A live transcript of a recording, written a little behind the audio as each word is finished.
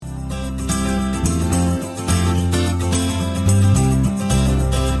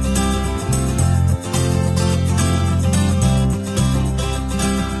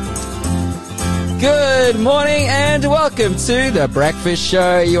Good morning and welcome to The Breakfast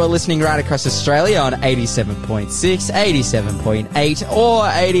Show. You are listening right across Australia on 87.6, 87.8 or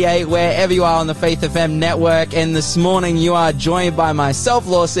 88, wherever you are on the Faith FM network. And this morning you are joined by myself,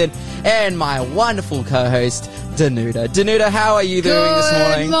 Lawson, and my wonderful co-host, Danuta. Danuta, how are you doing this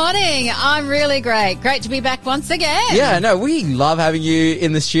morning? Good morning. I'm really great. Great to be back once again. Yeah, no, we love having you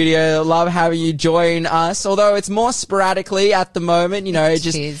in the studio. Love having you join us, although it's more sporadically at the moment, you know, It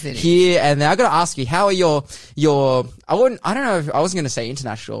just is. here and there. I got to ask you, how are your I don't know if I wasn't going to say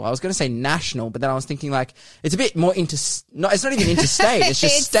international. I was going to say national, but then I was thinking like it's a bit more it's not even interstate. It's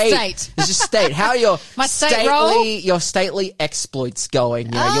just It's state. state. It's just state. How are your My state roll? your stately exploits going?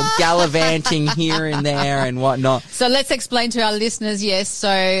 You know, you're gallivanting here and there and whatnot. So let's explain to our listeners, yes.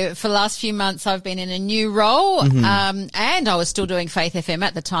 So for the last few months, I've been in a new role, Mm-hmm. and I was still doing Faith FM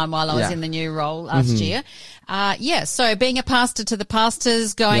at the time while I was Yeah. in the new role last year. So being a pastor to the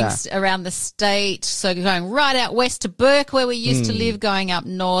pastors, going around the state, so going right out west to Burke where we used to live, going up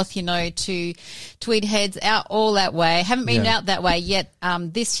north, you know, to Tweed Heads, out all that way. Haven't been out that way yet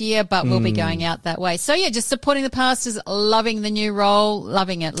this year, but we'll be going out that way. So yeah, just supporting the pastors, loving the new role,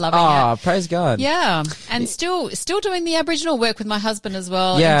 loving it. Oh, praise God. Yeah, and still doing the Aboriginal work with my husband as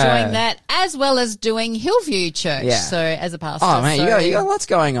well, Yeah. enjoying that, as well as doing Hillview Church. Yeah. So as a pastor. Oh man, so, you got lots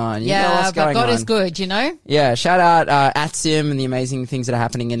going on. You got lots but going God on. is good, you know. Yeah, shout out ATSIM and the amazing things that are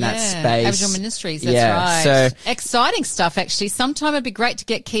happening in that space. Aboriginal Ministries, that's Yeah, right. so- Exciting stuff, actually. Sometime it'd be great to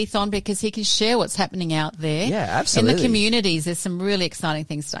get Keith on because he can share what's happening out there. Yeah, absolutely. In the communities, there's some really exciting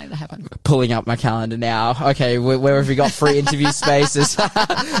things starting to happen. Pulling up my calendar now. Okay, where have we got free interview spaces?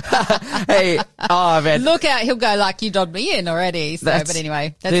 Hey, oh man. Look out, he'll go like, you dobbed me in already. So, but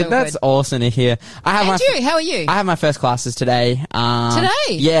anyway, that's dude, all that's good. awesome to hear. And you, how are you? I have my first classes today. Today?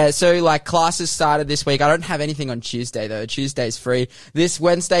 Yeah, so like classes started this week. I don't have anything on Tuesday though. Tuesday's free. This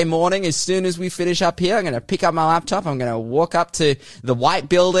Wednesday morning, as soon as we finish up here, I'm going to pick up my laptop. I'm going to walk up to the white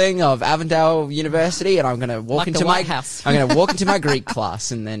building of Avondale University and I'm going to walk Like into the my White House. I'm going to walk into my Greek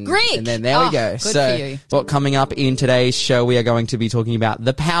class and then Greek? and then there we go. Good So for you. what coming up in today's show, we are going to be talking about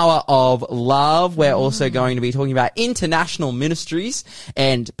the power of love. We're also going to be talking about international ministries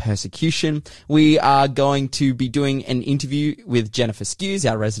and persecution. We are going to be doing an interview with Jennifer Skews,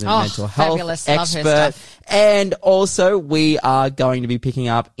 our resident mental health fabulous. Love her expert. stuff. And also we are going to be picking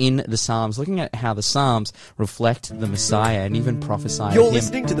up in the Psalms, looking at how the Psalms reflect the Messiah and even prophesy of You're him.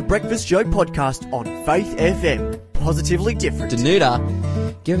 listening to the Breakfast Show podcast on Faith FM. Positively different.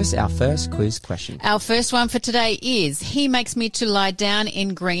 Danuta, give us our first quiz question. Our first one for today is, he makes me to lie down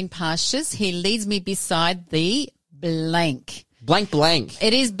in green pastures. He leads me beside the blank. Blank, blank.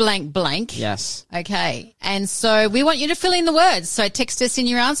 It is blank, blank. Yes. Okay. And so we want you to fill in the words. So text us in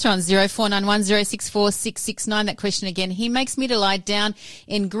your answer on 0491 064 669. That question again. He makes me to lie down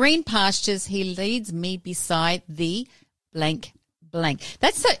in green pastures. He leads me beside the blank, blank.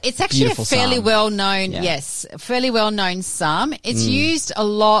 It's actually Beautiful a fairly psalm. well-known, Yeah. yes, a fairly well-known psalm. It's used a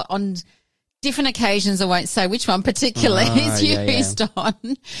lot on different occasions. I won't say which one particularly it's used on,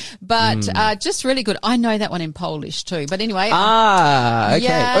 but just really good. I know that one in Polish too. But anyway, Okay.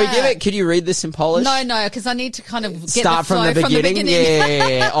 Yeah. Oh, give it. Could you read this in Polish? no, because I need to kind of get Start the flow from the beginning.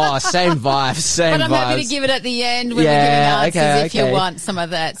 Yeah. Oh, same vibes. Same But I'm vibes. happy to give it at the end when Yeah, we're giving answers if okay. you want some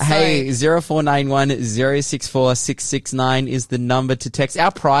of that. So, Hey, 0491 064 669 is the number to text.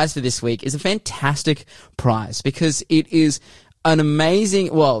 Our prize for this week is a fantastic prize because it is an amazing,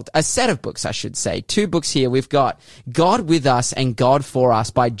 a set of books, I should say. 2 books here. We've got God With Us and God For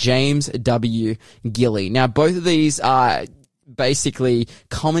Us by James W. Gilley. Now, both of these are basically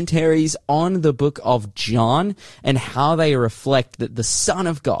commentaries on the book of John and how they reflect that the Son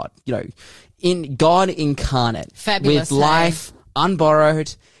of God, you know, in God incarnate, Fabulous, with life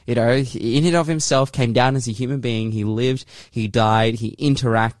unborrowed, you know, in and of himself, came down as a human being. He lived, he died, he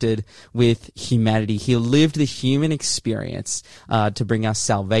interacted with humanity. He lived the human experience to bring us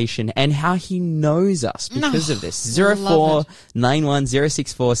salvation, and how he knows us because of this. 0491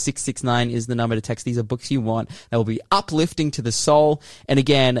 064 669 is the number to text. These are books you want that will be uplifting to the soul. And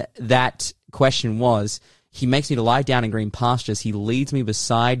again, that question was, he makes me to lie down in green pastures. He leads me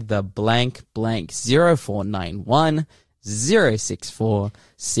beside the blank, blank. 0491 064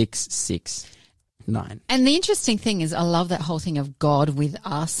 669. and the interesting thing is, I love that whole thing of God with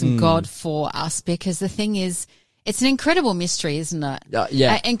us and God for us, because the thing is, it's an incredible mystery, isn't it?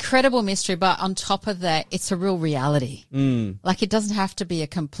 Yeah. An incredible mystery, but on top of that, it's a real reality. Like, it doesn't have to be a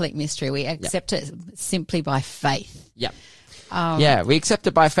complete mystery. We accept it simply by faith. Yeah. Yeah, we accept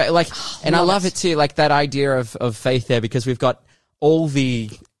it by faith. Like, and I love it too, like that idea of faith there, because we've got all the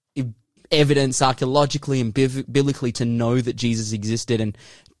evidence archaeologically and biblically to know that Jesus existed and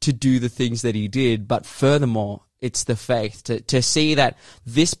to do the things that he did. But furthermore, it's the faith to see that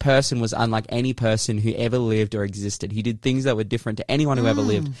this person was unlike any person who ever lived or existed. He did things that were different to anyone who ever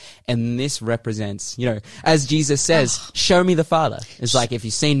lived. And this represents, as Jesus says, show me the Father. It's like, if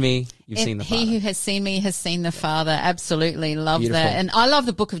you've seen me, you've seen the Father. He who has seen me has seen the Father. Absolutely. Love Beautiful. that. And I love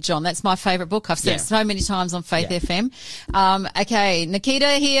the book of John. That's my favorite book. I've said it so many times on Faith FM. Okay.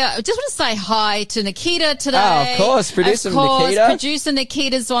 Nikita here. I just want to say hi to Nikita today. Oh, of course. Producer Nikita. Producer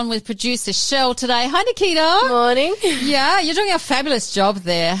Nikita's on with producer Shell today. Hi, Nikita. Morning. Yeah, you're doing a fabulous job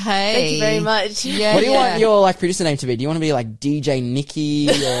there. Hey. Thank you very much. Yeah, what do you want your producer name to be? Do you want to be like DJ Nikki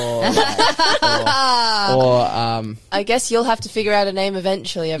or I guess you'll have to figure out a name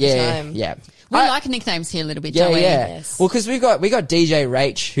eventually every time. Yeah. We like nicknames here a little bit, don't we? Yeah. Yes. Well, because we got DJ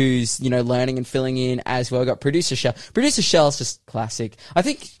Rach, who's learning and filling in as well. We got producer Shell. Producer Shell's just classic. I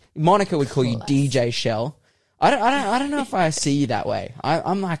think Monica would call you DJ Shell. I don't know if I see you that way.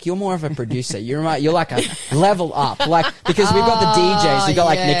 I'm like, you're more of a producer. You're like a level up, like, because we've got the DJs. We've got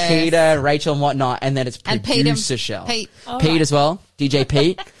like Nikita, Rachel, and whatnot, and then it's producer Shell. Pete as well. DJ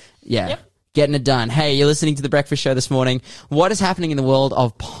Pete. Yeah. Yep. Getting it done. Hey, you're listening to The Breakfast Show this morning. What is happening in the world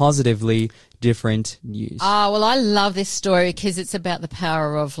of positively different news? Well, I love this story because it's about the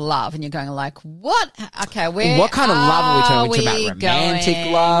power of love, and you're going like, what? Okay, what kind of love are we talking? We're talking about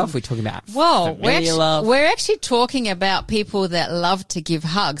romantic love. We're talking about familiar love. We're actually talking about people that love to give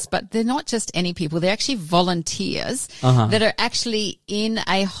hugs, but they're not just any people. They're actually volunteers that are actually in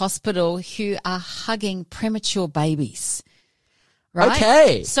a hospital who are hugging premature babies. Right?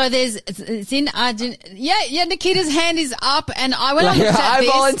 Okay. So it's in Argentina. Yeah, Nikita's hand is up, and when I looked at I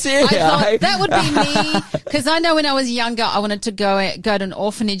this, volunteer. I thought that would be me, because I know when I was younger, I wanted to go to an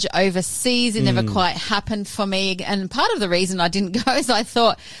orphanage overseas. It never quite happened for me, and part of the reason I didn't go is I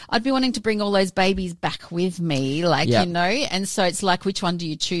thought I'd be wanting to bring all those babies back with me, and so it's like, which one do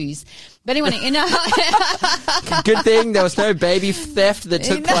you choose? But anyway, good thing there was no baby theft that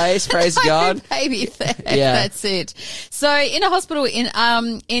took place. Praise God. Baby theft. Yeah. That's it. So in a hospital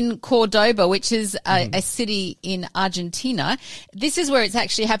in Cordoba, which is a city in Argentina, this is where it's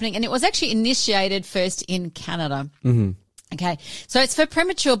actually happening, and it was actually initiated first in Canada. Mm-hmm. Okay, so it's for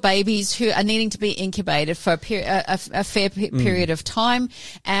premature babies who are needing to be incubated for a fair period of time,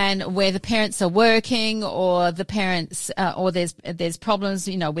 and where the parents are working, or the parents, or there's problems,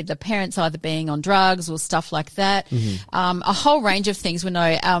 with the parents either being on drugs or stuff like that. Mm-hmm. A whole range of things. We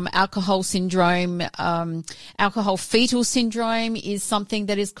know alcohol syndrome, alcohol fetal syndrome is something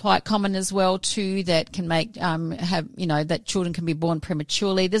that is quite common as well too. That can make that children can be born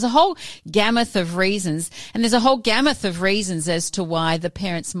prematurely. There's a whole gamut of reasons, and there's a whole gamut of reasons as to why the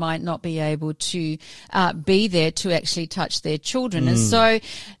parents might not be able to be there to actually touch their children. And so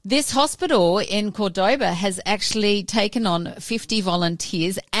this hospital in Cordoba has actually taken on 50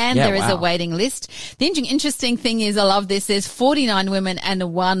 volunteers, and there is a waiting list. The interesting thing is, I love this, there's 49 women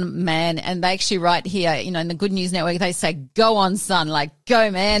and 1 man, and they actually write here, in the Good News Network, they say, go on, son, like, go,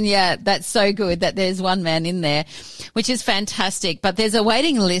 man. Yeah, that's so good that there's 1 man in there, which is fantastic. But there's a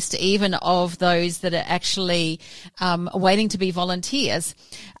waiting list even of those that are actually waiting to be volunteers.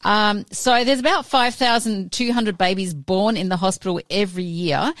 So there's about 5,200 babies born in the hospital every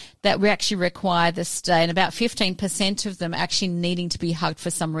year that we actually require the stay, and about 15% of them actually needing to be hugged for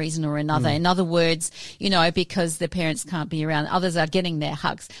some reason or another. In other words, because their parents can't be around, others are getting their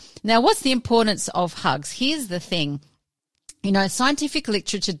hugs. Now, what's the importance of hugs? Here's the thing. Scientific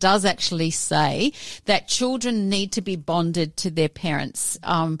literature does actually say that children need to be bonded to their parents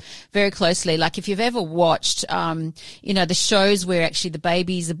very closely. Like if you've ever watched, the shows where actually the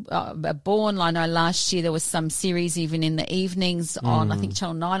babies are born. I know last year there was some series even in the evenings on, I think,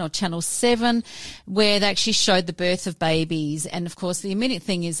 Channel 9 or Channel 7, where they actually showed the birth of babies. And, of course, the immediate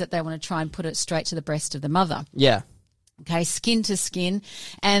thing is that they want to try and put it straight to the breast of the mother. Yeah. Okay, skin to skin,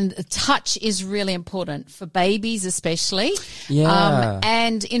 and touch is really important for babies especially. Yeah.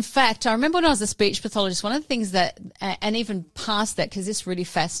 And in fact, I remember when I was a speech pathologist, one of the things that, and even past that, because this really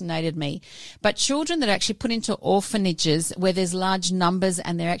fascinated me, but children that are actually put into orphanages where there's large numbers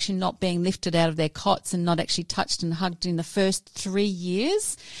and they're actually not being lifted out of their cots and not actually touched and hugged in the first 3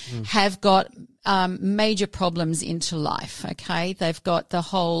 years have got major problems into life. Okay, they've got the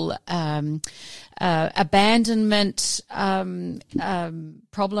whole abandonment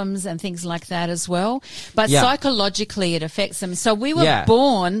problems and things like that as well. But psychologically, it affects them. So we were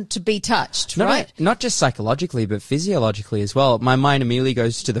born to be touched, right? Not just psychologically, but physiologically as well. My mind immediately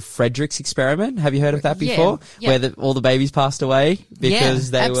goes to the Frederick's experiment. Have you heard of that before? Yeah. Where all the babies passed away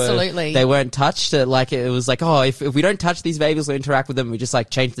because they weren't touched. It was like, oh, if we don't touch these babies or interact with them, we just like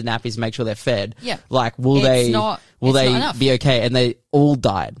change the nappies, make sure they're fed. Yeah. Like, will they be okay? And they all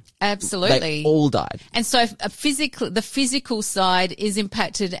died. Absolutely. They all died. And so the physical side is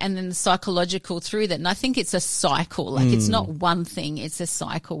impacted and then the psychological through that. And I think it's a cycle. Like it's not one thing, it's a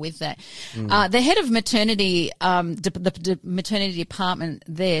cycle with that. The head of maternity, the maternity department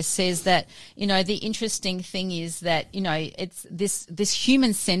there says that, you know, the interesting thing is that, you know, it's this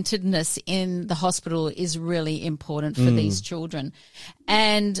human-centeredness in the hospital is really important for these children.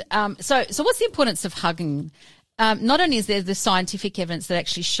 And so what's the importance of hugging? Not only is there the scientific evidence that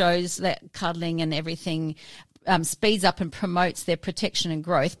actually shows that cuddling and everything speeds up and promotes their protection and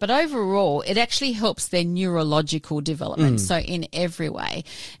growth, but overall it actually helps their neurological development. So in every way,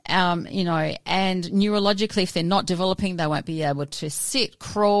 you know, and neurologically, if they're not developing, they won't be able to sit,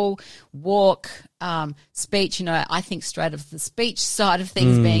 crawl, walk, speech, you know, I think straight of the speech side of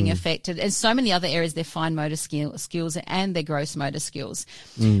things being affected, and so many other areas, their fine motor skills and their gross motor skills.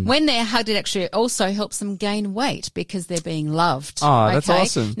 When they're hugged, it actually also helps them gain weight because they're being loved. Oh, that's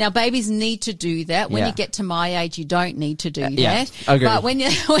awesome. Now, babies need to do that. When you get to my age, you don't need to do that. Yeah, agree. But when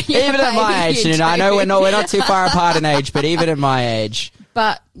you're even at my age, you know, I know we're not too far apart in age, but even at my age.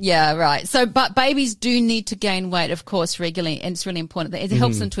 But yeah, right. So, but babies do need to gain weight, of course, regularly, and it's really important that it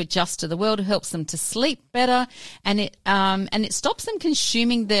helps them to adjust to the world. It helps them to sleep better, and it stops them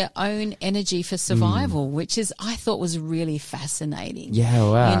consuming their own energy for survival, which I thought was really fascinating. Yeah,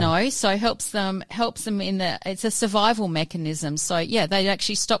 wow. You know, so helps them it's a survival mechanism. So yeah, they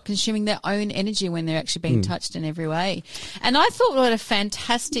actually stop consuming their own energy when they're actually being touched in every way. And I thought what a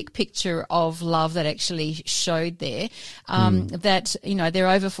fantastic picture of love that actually showed there. That, you know,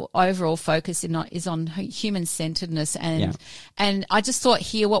 their overall focus is on human-centeredness, and I just thought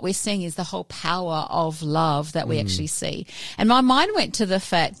here what we're seeing is the whole power of love that we actually see. And my mind went to the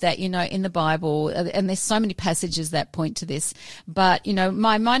fact that, you know, in the Bible, and there's so many passages that point to this, but, you know,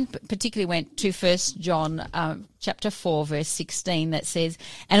 my mind particularly went to 1 John chapter 4, verse 16, that says,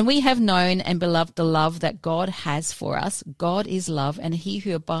 "And we have known and beloved the love that God has for us. God is love, and he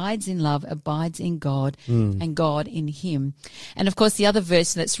who abides in love abides in God, and God in him." And of course, the other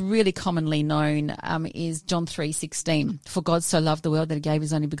verse that's really commonly known is John 3:16. "For God so loved the world that he gave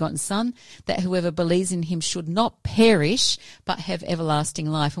his only begotten Son, that whoever believes in him should not perish, but have everlasting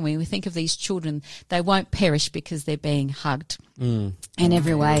life." And when we think of these children, they won't perish because they're being hugged in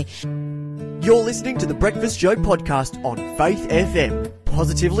every way. You're listening to the Breakfast Show podcast on Faith FM.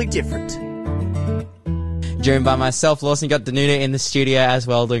 Positively different. Joined by myself, Lawson. Got Danuta in the studio as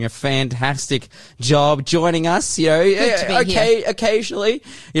well, doing a fantastic job joining us. You know, occasionally,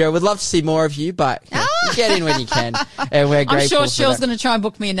 you know, we'd love to see more of you, but you know, get in when you can, and we're grateful. I'm sure Cheryl's going to try and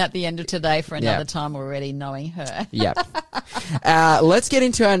book me in at the end of today for another time already, knowing her. Yep. Let's get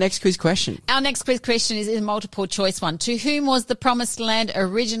into our next quiz question. Our next quiz question is a multiple choice one. To whom was the promised land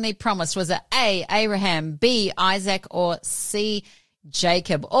originally promised? Was it A, Abraham, B, Isaac, or C,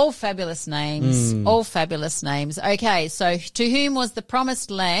 Jacob? All fabulous names. All fabulous names. Okay, so to whom was the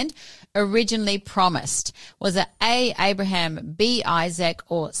promised land originally promised? Was it A, Abraham, B, Isaac,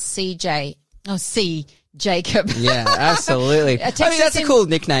 or C, Jacob? Yeah, absolutely. I mean, that's a cool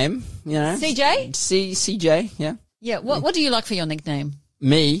nickname, you know. CJ? CJ, yeah. Yeah, what do you like for your nickname?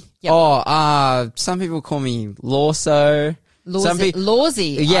 Me? Yep. Oh, some people call me Lawso.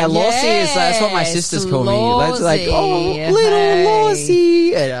 Lawsy. Yeah, Lawsy is, that's what my sisters call me. That's like, oh, little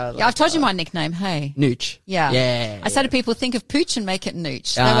Lawsy. I've told you my nickname, hey. Nooch. Yeah. I say to people, think of Pooch and make it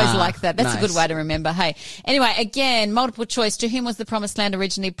Nooch. They always like that. That's a good way to remember, hey. Anyway, again, multiple choice. To whom was the promised land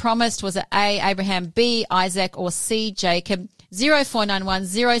originally promised? Was it A, Abraham, B, Isaac, or C, Jacob? 0491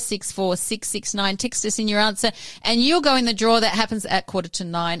 064 669. Text us in your answer, and you'll go in the draw that happens at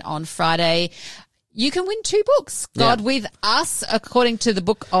 8:45 on Friday. You can win 2 books. God with Us, according to the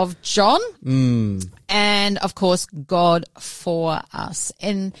book of John. And, of course, God for Us.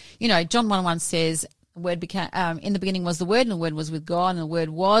 And, you know, John 1:1 says, "Word became, in the beginning was the Word, and the Word was with God, and the Word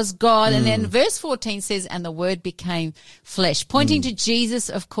was God." And then verse 14 says, "And the Word became flesh," pointing to Jesus,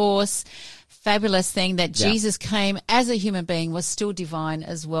 of course. Fabulous thing that Jesus came as a human being, was still divine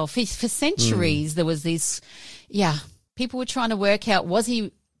as well. For centuries, there was this, people were trying to work out, was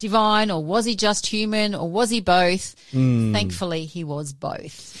he divine, or was he just human, or was he both? Thankfully, he was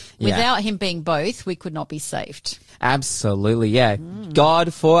both. Yeah. Without him being both, we could not be saved. Absolutely, yeah.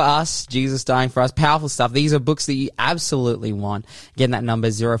 God for us, Jesus dying for us, powerful stuff. These are books that you absolutely want. Again, that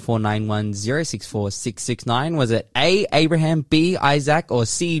number 0491 064 669. Was it A, Abraham, B, Isaac, or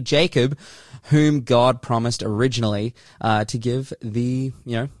C, Jacob, whom God promised originally to give the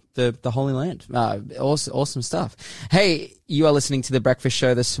Holy Land? Awesome stuff. Hey, you are listening to The Breakfast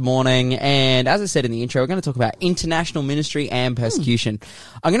Show this morning, and as I said in the intro, we're going to talk about international ministry and persecution.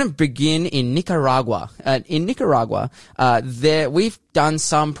 I'm going to begin in Nicaragua. In Nicaragua, we've done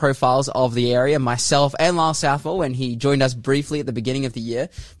some profiles of the area, myself and Lyle Southwell, when he joined us briefly at the beginning of the year,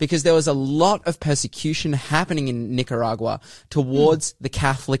 because there was a lot of persecution happening in Nicaragua towards the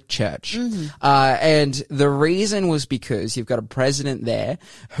Catholic Church. And the reason was because you've got a president there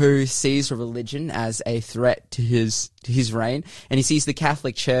who sees religion as a threat to his reign, and he sees the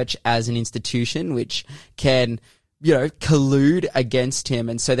Catholic Church as an institution which can, collude against him.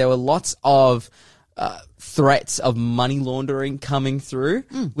 And so there were lots of threats of money laundering coming through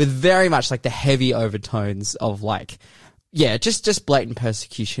with very much like the heavy overtones of just blatant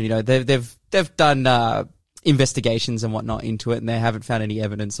persecution. They've done investigations and whatnot into it, and they haven't found any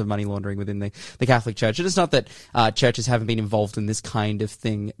evidence of money laundering within the Catholic Church. And it's not that churches haven't been involved in this kind of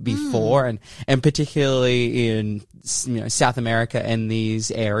thing before, and particularly in South America and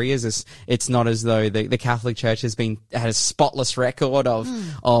these areas, it's not as though the Catholic Church had a spotless record of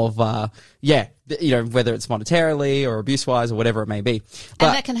whether it's monetarily or abuse-wise or whatever it may be. But,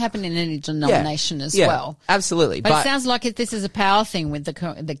 and that can happen in any denomination as well. Absolutely. But it sounds like this is a power thing with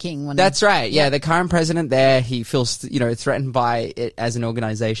the king. That's right. Yeah, the current president there, he feels, threatened by it as an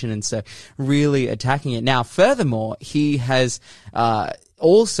organization, and so really attacking it. Now, furthermore, he has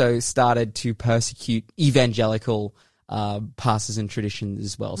also started to persecute evangelical pastors and traditions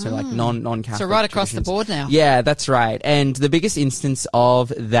as well. So like non-Catholic. So right across traditions. the board now. Yeah, that's right. And the biggest instance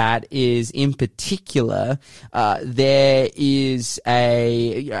of that is, in particular, there is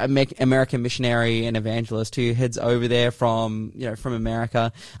a American missionary and evangelist who heads over there from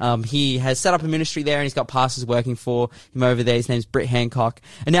America. He has set up a ministry there, and he's got pastors working for him over there. His name's Britt Hancock.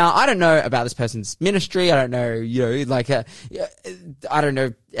 And now I don't know about this person's ministry. I don't know, I don't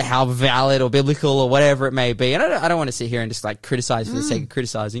know how valid or biblical or whatever it may be. And I don't want to sit here and just criticize for the sake of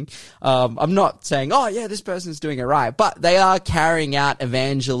criticizing. I'm not saying, this person's doing it right, but they are carrying out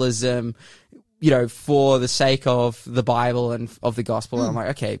evangelism, for the sake of the Bible and of the gospel. And I'm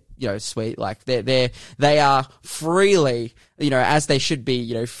like, okay, sweet. Like they are freely, as they should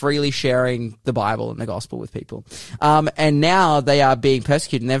be, freely sharing the Bible and the gospel with people. And now they are being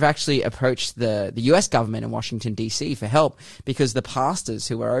persecuted, and they've actually approached the US government in Washington DC for help, because the pastors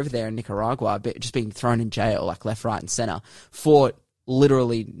who are over there in Nicaragua are just being thrown in jail, left, right, and center for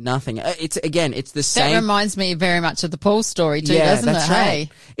literally nothing. It's the same. That reminds me very much of the Paul story too, doesn't it? Right. Hey,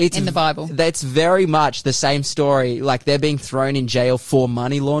 it's in the Bible. That's very much the same story. Like, they're being thrown in jail for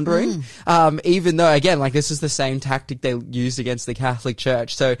money laundering. Even though, again, this is the same tactic they used against the Catholic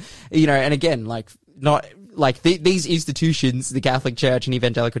Church. So, and again, not these institutions, the Catholic Church and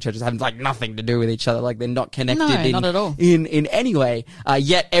evangelical churches, have nothing to do with each other. They're not connected not at all. in any way.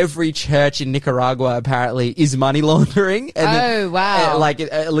 Yet every church in Nicaragua apparently is money laundering. And wow.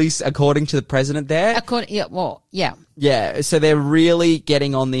 At least according to the president there. Yeah, so they're really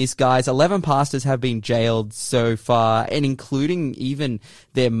getting on these guys. 11 pastors have been jailed so far, and including even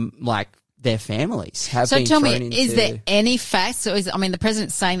their families have been thrown into... So tell me, is there any facts? So the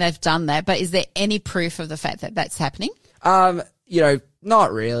president's saying they've done that, but is there any proof of the fact that that's happening?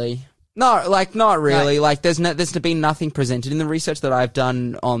 Not really. Not really. Right. There's been nothing presented in the research that I've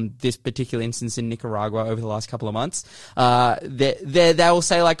done on this particular instance in Nicaragua over the last couple of months. They will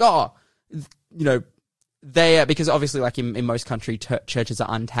say because obviously in most country churches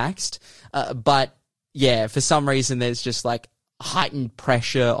are untaxed, but yeah, for some reason there's just heightened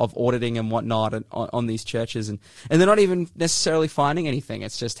pressure of auditing and whatnot on these churches, and they're not even necessarily finding anything.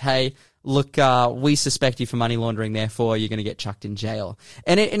 It's just, hey, look, we suspect you for money laundering, therefore you're going to get chucked in jail.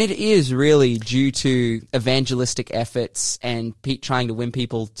 And it is really due to evangelistic efforts and trying to win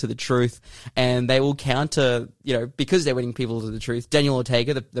people to the truth, and they will counter, because they're winning people to the truth. Daniel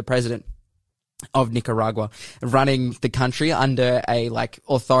Ortega, the president of Nicaragua, running the country under a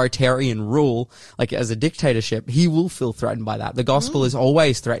authoritarian rule, as a dictatorship, he will feel threatened by that. The gospel is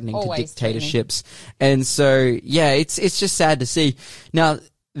always threatening to dictatorships. And so, yeah, it's just sad to see. Now,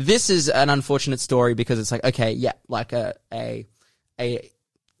 this is an unfortunate story because it's a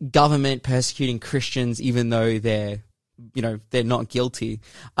government persecuting Christians, even though they're they're not guilty.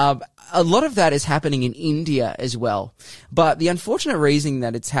 A lot of that is happening in India as well. But the unfortunate reason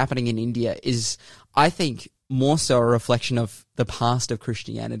that it's happening in India is, I think, more so a reflection of the past of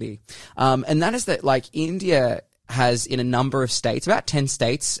Christianity. And that is that, like, India has, in a number of states, about 10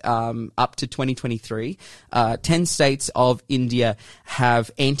 states, up to 2023, 10 states of India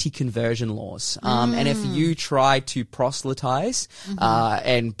have anti-conversion laws. And if you try to proselytize,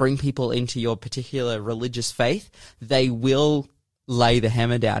 and bring people into your particular religious faith, they will lay the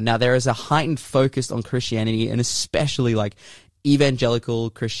hammer down. Now, there is a heightened focus on Christianity, and especially, like, evangelical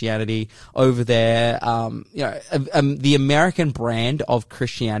Christianity over there. The American brand of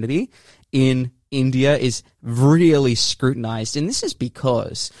Christianity in India is really scrutinized. And this is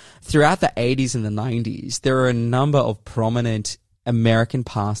because throughout the 80s and the 90s, there are a number of prominent American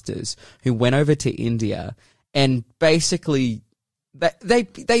pastors who went over to India and basically they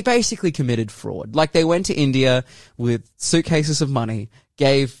basically committed fraud. Like, they went to India with suitcases of money,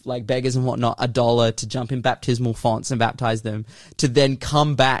 gave, like, beggars and whatnot $1 to jump in baptismal fonts and baptize them, to then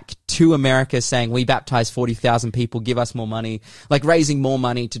come back to America saying, we baptized 40,000 people, give us more money, like raising more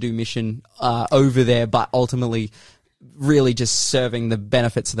money to do mission over there, but ultimately really just serving the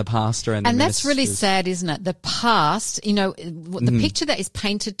benefits of the pastor and that's really sad, isn't it? The past, the picture that is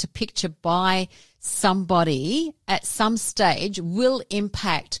painted to picture by somebody at some stage will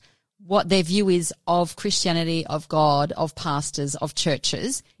impact what their view is of Christianity, of God, of pastors, of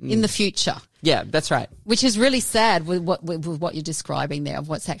churches in the future. Yeah, that's right. Which is really sad with what you're describing there, of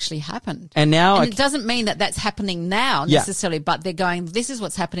what's actually happened. And now, it doesn't mean that that's happening now necessarily, but they're going, this is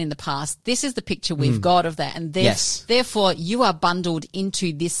what's happened in the past. This is the picture we've got of that. And therefore you are bundled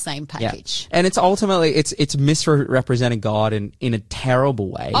into this same package. Yeah. And it's ultimately, it's misrepresenting God in a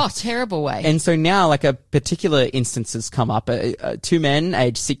terrible way. Oh, terrible way. And so now, like, a particular instance has come up. Two men,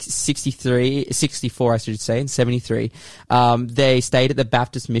 aged 64, I should say, and 73. They stayed at the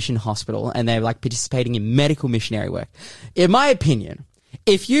Baptist Mission Hospital, and they're, like, participating in medical missionary work. In my opinion,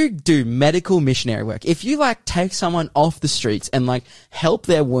 if you do medical missionary work, if you, like, take someone off the streets and, like, help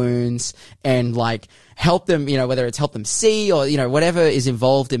their wounds and, like, help them, whether it's help them see or, whatever is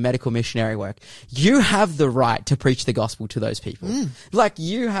involved in medical missionary work, you have the right to preach the gospel to those people. Like,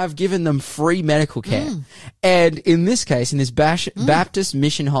 you have given them free medical care. And in this case, in this Baptist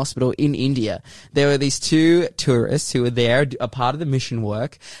Mission Hospital in India, there were these two tourists who were there, a part of the mission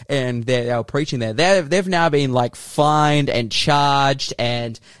work, and they were preaching there. They've now been, like, fined and charged,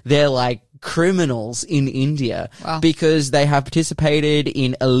 and they're, like, criminals in India because they have participated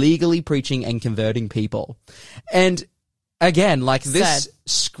in illegally preaching and converting people. And again, like, this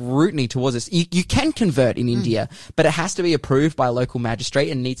scrutiny towards us, you can convert in India, but it has to be approved by a local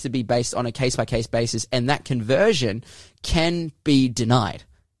magistrate and needs to be based on a case-by-case basis, and that conversion can be denied.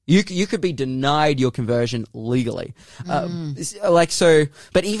 You could be denied your conversion legally. But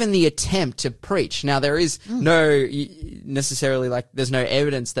even the attempt to preach. Now, there is no necessarily, like, there's no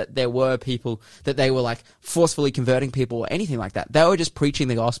evidence that there were people that they were, like, forcefully converting people or anything like that. They were just preaching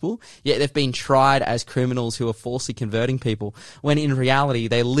the gospel, yet they've been tried as criminals who are falsely converting people, when in reality,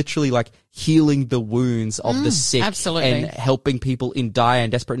 they're literally, like, healing the wounds of the sick and helping people in dire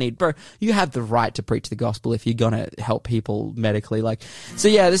and desperate need. Bro, you have the right to preach the gospel if you're going to help people medically. So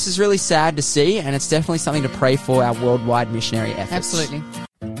yeah, this is really sad to see, and it's definitely something to pray for our worldwide missionary efforts. Absolutely.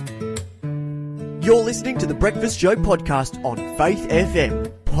 You're listening to the Breakfast Show podcast on Faith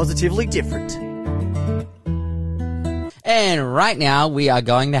FM. Positively different. And right now, we are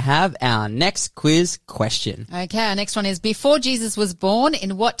going to have our next quiz question. Okay, our next one is, before Jesus was born,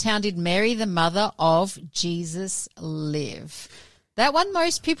 in what town did Mary, the mother of Jesus, live? That one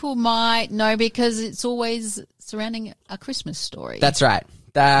most people might know because it's always surrounding a Christmas story. That's right.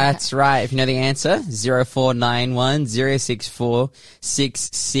 That's right. If you know the answer, 0491 064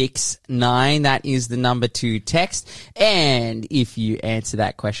 669. That is the number to text. And if you answer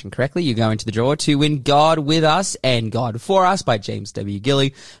that question correctly, you go into the draw to win God With Us and God For Us by James W.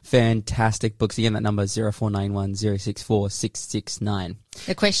 Gilley. Fantastic books. Again, that number is 0491 064 669.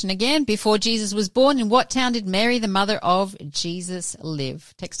 The question again, before Jesus was born, in what town did Mary, the mother of Jesus,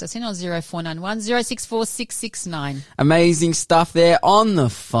 live? Text us in on 0491 064 669. Amazing stuff there on the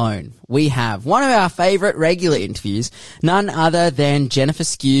phone. We have one of our favourite regular interviews, none other than Jennifer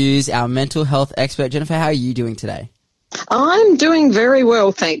Skews, our mental health expert. Jennifer, how are you doing today? I'm doing very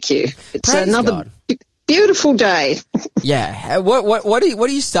well, thank you. It's Praise another God. Beautiful day. Yeah. What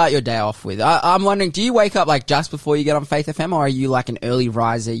do you start your day off with? I'm wondering, do you wake up like just before you get on Faith FM, or are you like an early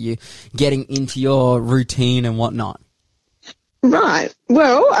riser? You getting into your routine and whatnot? Right.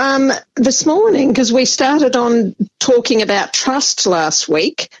 Well, this morning, because we started on talking about trust last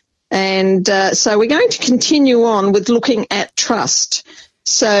week, And so we're going to continue on with looking at trust.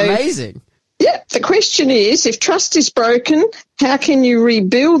 So Amazing. Yeah, the question is, if trust is broken, how can you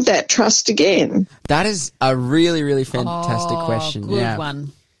rebuild that trust again? That is a really, really fantastic question. Good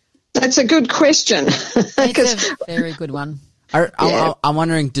one. That's a good question. It's a very good one. I'm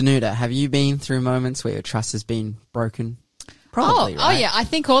wondering, Danuta, have you been through moments where your trust has been broken? Probably, right? Oh, yeah. I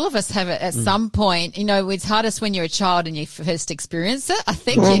think all of us have it at some point. You know, it's hardest when you're a child and you first experience it. I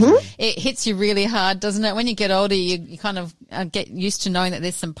think it hits you really hard, doesn't it? When you get older, you kind of get used to knowing that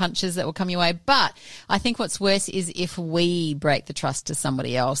there's some punches that will come your way. But I think what's worse is if we break the trust to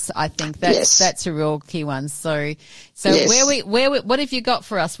somebody else. I think that's a real key one. So what have you got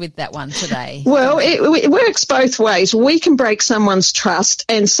for us with that one today? Well, it works both ways. We can break someone's trust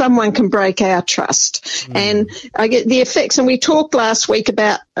and someone can break our trust. And I get the effects, and we talked last week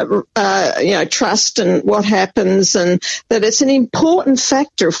about, trust and what happens, and that it's an important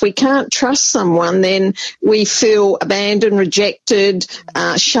factor. If we can't trust someone, then we feel abandoned, rejected,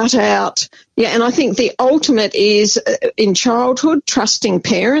 shut out. Yeah, and I think the ultimate is in childhood, trusting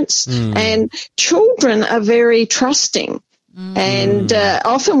parents, and children are very trusting. And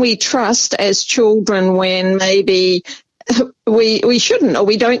often we trust as children when maybe we shouldn't, or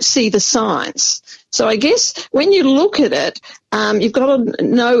we don't see the signs. So I guess when you look at it, you've got to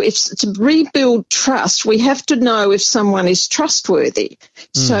know to rebuild trust, we have to know if someone is trustworthy.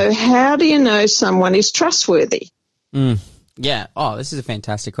 So how do you know someone is trustworthy? Yeah. Oh, this is a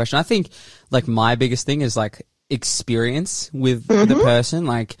fantastic question. I think like my biggest thing is like experience with the person,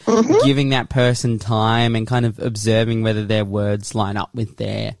 like giving that person time and kind of observing whether their words line up with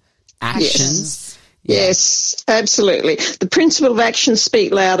their actions. Yes, absolutely. The principle of actions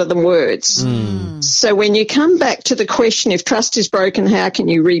speak louder than words. So when you come back to the question, if trust is broken, how can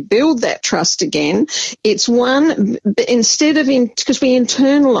you rebuild that trust again? It's one, instead of, because we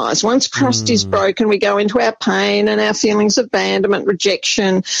internalize, once trust is broken, we go into our pain and our feelings of abandonment,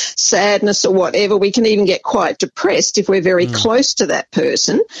 rejection, sadness or whatever. We can even get quite depressed if we're very close to that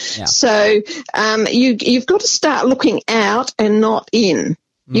person. Yeah. So you've got to start looking out and not in.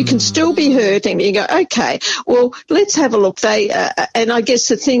 You can still be hurting. You go, okay, well, let's have a look. And I guess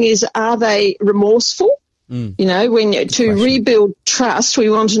the thing is, are they remorseful? You know, rebuild trust, we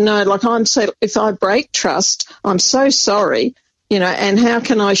want to know, like if I break trust, I'm so sorry, you know, and how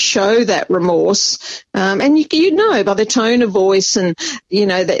can I show that remorse? And you know by the tone of voice and, you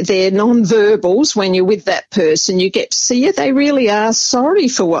know, their non-verbals when you're with that person, you get to see it. They really are sorry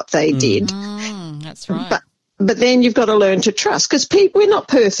for what they did. That's right. But then you've got to learn to trust, because we're not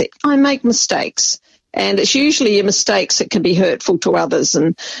perfect. I make mistakes, and it's usually your mistakes that can be hurtful to others,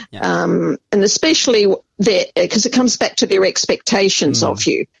 and especially because it comes back to their expectations of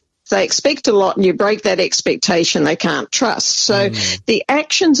you. If they expect a lot and you break that expectation, they can't trust. So the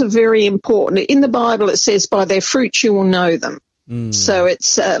actions are very important. In the Bible, it says, "By their fruits you will know them." So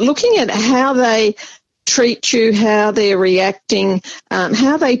it's looking at how they treat you, how they're reacting,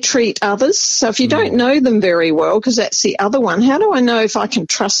 how they treat others. So if you don't know them very well, because that's the other one, how do I know if I can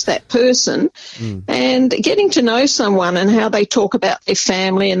trust that person? And getting to know someone and how they talk about their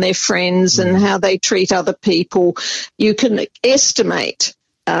family and their friends and how they treat other people, you can estimate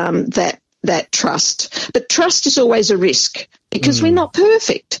that trust. But trust is always a risk, because we're not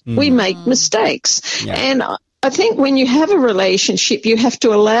perfect. We make mistakes. Yeah. And I think when you have a relationship, you have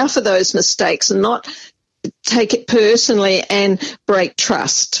to allow for those mistakes and not take it personally and break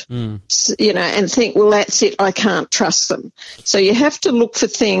trust, you know, and think, well, that's it, I can't trust them. So you have to look for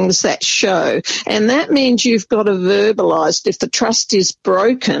things that show, and that means you've got to verbalise. If the trust is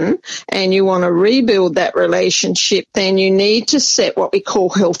broken and you want to rebuild that relationship, then you need to set what we call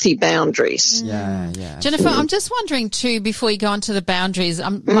healthy boundaries. Yeah. Jennifer, I'm just wondering too, before you go on to the boundaries,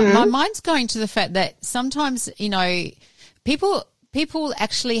 my mind's going to the fact that sometimes, you know, people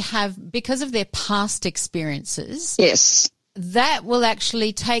actually have, because of their past experiences, that will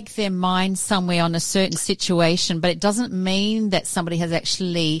actually take their mind somewhere on a certain situation, but it doesn't mean that somebody has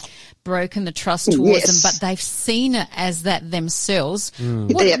actually broken the trust towards them, but they've seen it as that themselves.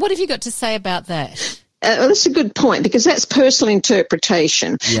 What have you got to say about that? Well, that's a good point, because that's personal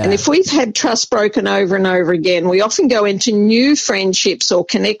interpretation. Yeah. And if we've had trust broken over and over again, we often go into new friendships or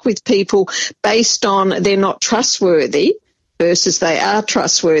connect with people based on they're not trustworthy. versus they are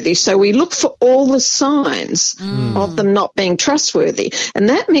trustworthy. So we look for all the signs of them not being trustworthy. And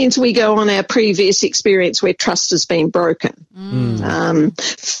that means we go on our previous experience where trust has been broken.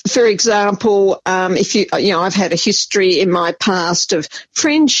 For example, if I've had a history in my past of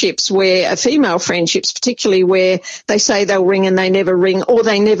friendships where, female friendships particularly, where they say they'll ring and they never ring, or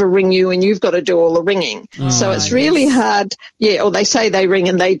they never ring you and you've got to do all the ringing. So it's really hard. Yeah, or they say they ring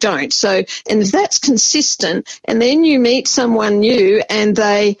and they don't. So, and if that's consistent, and then you meet someone new and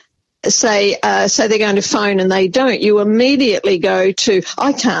they say they're going to phone and they don't, you immediately go to,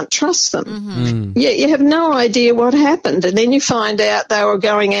 I can't trust them. Yeah, you have no idea what happened, and then you find out they were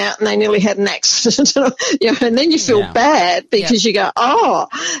going out and they nearly had an accident. And then you feel bad because you go,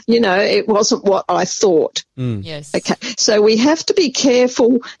 it wasn't what I thought. Yes. Okay, so we have to be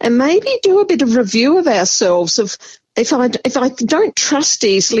careful and maybe do a bit of review of ourselves of, if I don't trust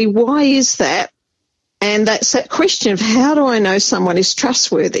easily, why is that? And that's that question of, how do I know someone is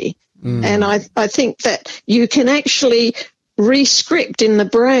trustworthy? And I think that you can actually re-script in the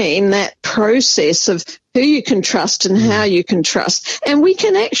brain that process of who you can trust and how you can trust. And we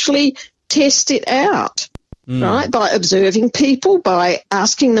can actually test it out, right, by observing people, by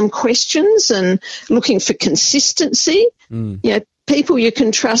asking them questions and looking for consistency. People you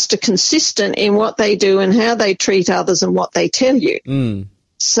can trust are consistent in what they do and how they treat others and what they tell you.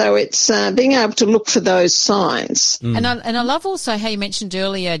 So it's being able to look for those signs. And I love also how you mentioned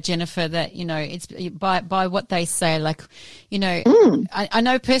earlier, Jennifer, that, it's by what they say. Like, I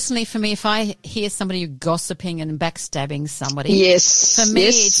know personally for me, if I hear somebody gossiping and backstabbing somebody, for me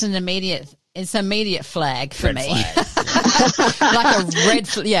it's an immediate flag for me. Like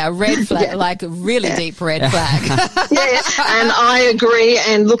a red flag, like a really deep red flag. And I agree.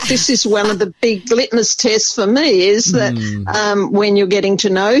 And look, this is one of the big litmus tests for me is that when you're getting to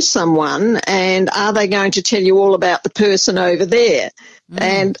know someone, and are they going to tell you all about the person over there?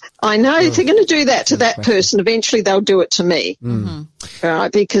 And I know if they're going to do that to that person, eventually they'll do it to me,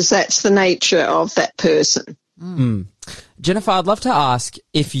 right? Because that's the nature of that person. Jennifer, I'd love to ask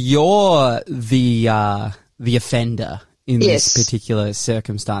if you're the offender in this particular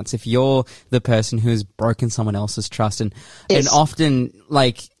circumstance, if you're the person who's broken someone else's trust, and often,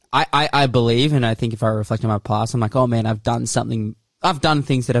 like, I believe, and I think if I reflect on my past, I'm like, oh man, I've done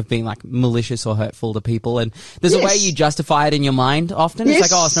things that have been like malicious or hurtful to people, and there's a way you justify it in your mind often. It's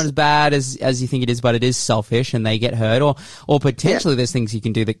like, oh, it's not as bad as you think it is, but it is selfish and they get hurt, or potentially there's things you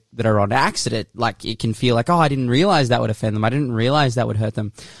can do that are on accident. Like, it can feel like, oh, I didn't realize that would offend them. I didn't realize that would hurt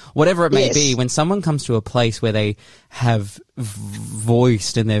them. Whatever it may be, when someone comes to a place where they have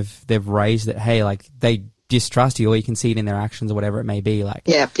voiced and they've raised that, hey, like, they distrust you, or you can see it in their actions or whatever it may be, like,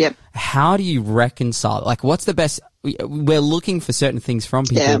 how do you reconcile? Like, what's the best? We're looking for certain things from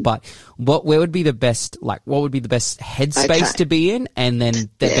people, but what would be the best headspace to be in, and then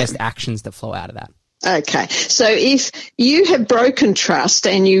the best actions that flow out of that? Okay. So if you have broken trust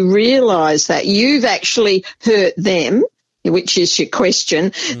and you realise that you've actually hurt them, which is your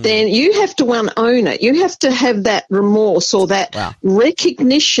question, then you have to own it. You have to have that remorse or that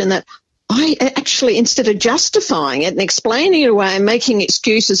recognition that I actually, instead of justifying it and explaining it away and making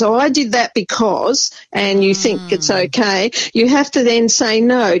excuses, I did that because, and you think it's okay, you have to then say,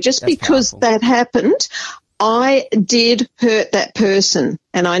 no, just that's because powerful. That happened, I did hurt that person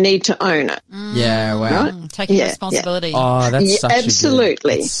and I need to own it. Yeah, wow. Right? Taking responsibility. Oh, that's such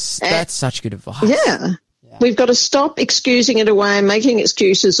absolutely. That's such good advice. Yeah. We've got to stop excusing it away and making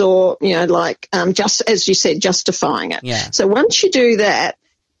excuses, or, just as you said, justifying it. Yeah. So once you do that,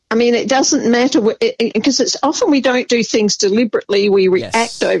 I mean, it doesn't matter because it's often we don't do things deliberately. We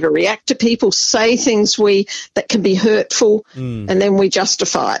overreact to people, say things that can be hurtful, and then we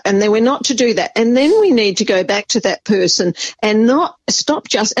justify it. And then we're not to do that. And then we need to go back to that person and not stop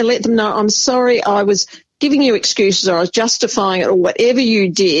and let them know, I'm sorry, I was giving you excuses, or I was justifying it, or whatever you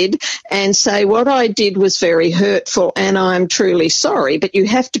did, and say what I did was very hurtful and I'm truly sorry. But you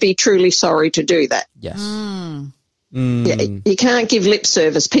have to be truly sorry to do that. Yes. Yeah, you can't give lip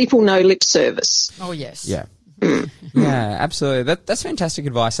service. People know lip service. Oh, yes. Yeah. Yeah, absolutely. That's fantastic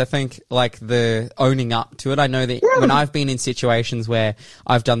advice. I think, like, the owning up to it. I know that when I've been in situations where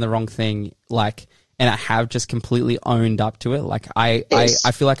I've done the wrong thing, like, and I have just completely owned up to it. Like, I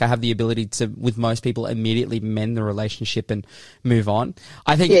feel like I have the ability to, with most people, immediately mend the relationship and move on.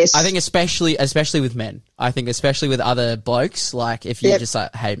 I think especially with men. I think especially with other blokes, like, if you're just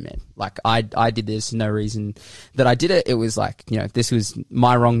like, hey man, like, I did this, no reason that I did it. It was like, this was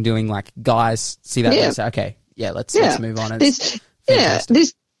my wrongdoing. Like, guys see that and say, okay, let's move on.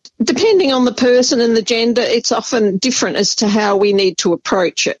 depending on the person and the gender, it's often different as to how we need to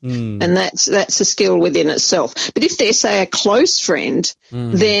approach it. And that's a skill within itself. But if they're, say, a close friend,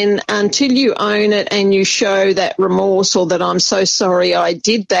 then until you own it and you show that remorse or that I'm so sorry I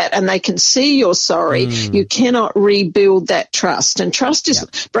did that, and they can see you're sorry, you cannot rebuild that trust. And trust is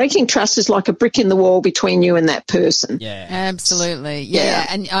breaking trust is like a brick in the wall between you and that person. Yeah, absolutely. Yeah.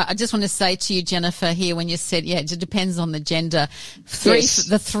 And I just want to say to you, Jennifer, here when you said, it depends on the gender.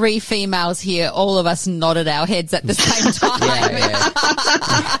 The three females here, all of us nodded our heads at the same time.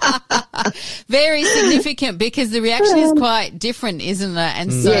 Very significant, because the reaction is quite different, isn't it?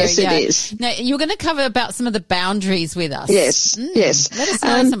 And so, yes, it is. Now, you're going to cover about some of the boundaries with us. Yes. Let us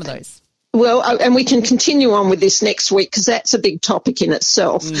know some of those. Well, and we can continue on with this next week because that's a big topic in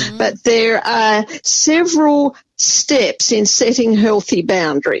itself. But there are several steps in setting healthy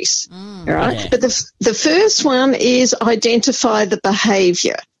boundaries, all right? Yeah. But the first one is identify the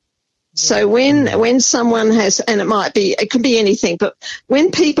behaviour. So when someone has, and it could be anything, but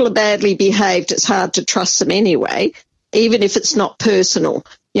when people are badly behaved, it's hard to trust them anyway, even if it's not personal.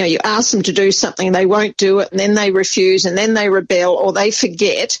 You know, you ask them to do something, they won't do it, and then they refuse, and then they rebel, or they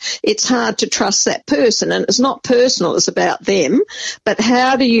forget. It's hard to trust that person, and it's not personal, it's about them. But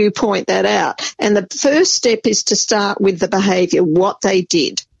how do you point that out? And the first step is to start with the behaviour, what they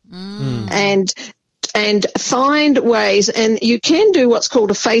did. And find ways, and you can do what's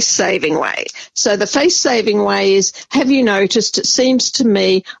called a face-saving way. So the face-saving way is, have you noticed, it seems to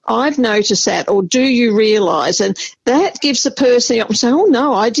me, I've noticed that, or do you realise? And that gives the person the option to say, oh,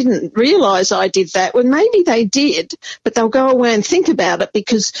 no, I didn't realise I did that. Well, maybe they did, but they'll go away and think about it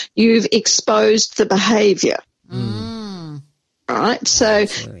because you've exposed the behaviour. Right? So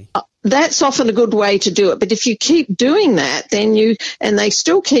that's often a good way to do it. But if you keep doing that, then and they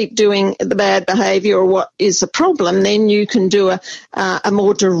still keep doing the bad behaviour or what is the problem, then you can do a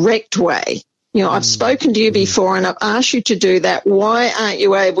more direct way. You know, I've spoken to you before and I've asked you to do that. Why aren't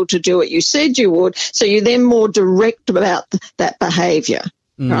you able to do it? You said you would. So you're then more direct about that behaviour.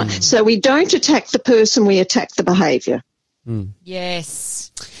 Right? So we don't attack the person, we attack the behaviour.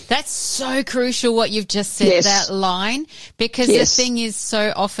 Yes. That's so crucial what you've just said, that line, because the thing is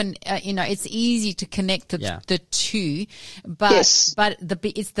so often, it's easy to connect the two, but it's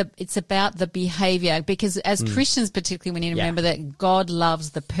about the behavior, because as Christians particularly, we need to remember that God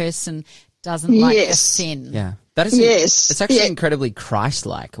loves the person, doesn't like the sin. Yeah. That is, it's actually incredibly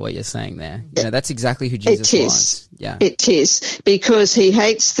Christ-like what you're saying there. You know, that's exactly who Jesus was. Yeah. It is, because we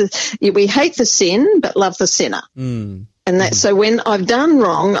hate the sin, but love the sinner. And that, so when I've done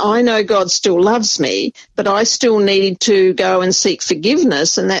wrong, I know God still loves me, but I still need to go and seek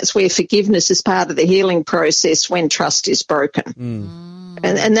forgiveness, and that's where forgiveness is part of the healing process when trust is broken.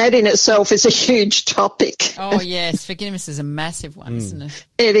 And that in itself is a huge topic. Oh, yes. Forgiveness is a massive one, isn't it?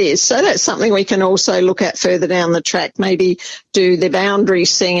 It is. So that's something we can also look at further down the track, maybe do the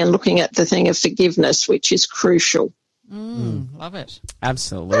boundaries thing and looking at the thing of forgiveness, which is crucial. Love it.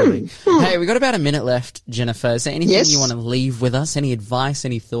 Absolutely. Hey, we got about a minute left, Jennifer. Is there anything you want to leave with us? Any advice,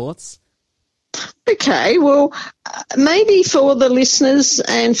 any thoughts? Okay, well, maybe for the listeners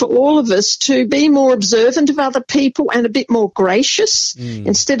and for all of us to be more observant of other people and a bit more gracious.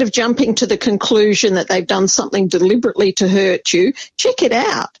 Instead of jumping to the conclusion that they've done something deliberately to hurt you, check it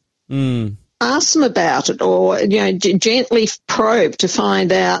out. Ask them about it, or, gently probe to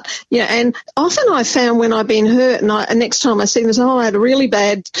find out. And often I found when I've been hurt and next time I see them, I had a really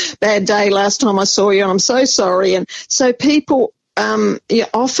bad day last time I saw you and I'm so sorry. And so people,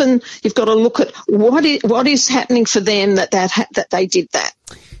 often you've got to look at what is happening for them that they did that.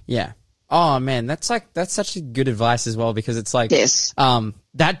 Yeah. Oh man, that's such good advice as well, because it's like,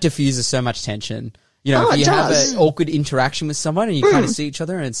 that diffuses so much tension. If you have an awkward interaction with someone and you kind of see each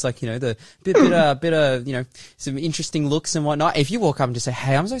other and it's like, the bit of, some interesting looks and whatnot. If you walk up and just say,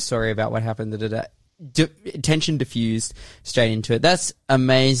 hey, I'm so sorry about what happened, tension diffused straight into it. That's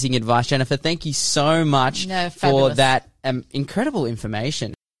amazing advice, Jennifer. Thank you so much for that incredible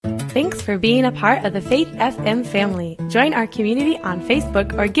information. Thanks for being a part of the Faith FM family. Join our community on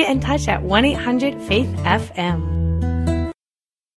Facebook or get in touch at 1-800-FAITH-FM.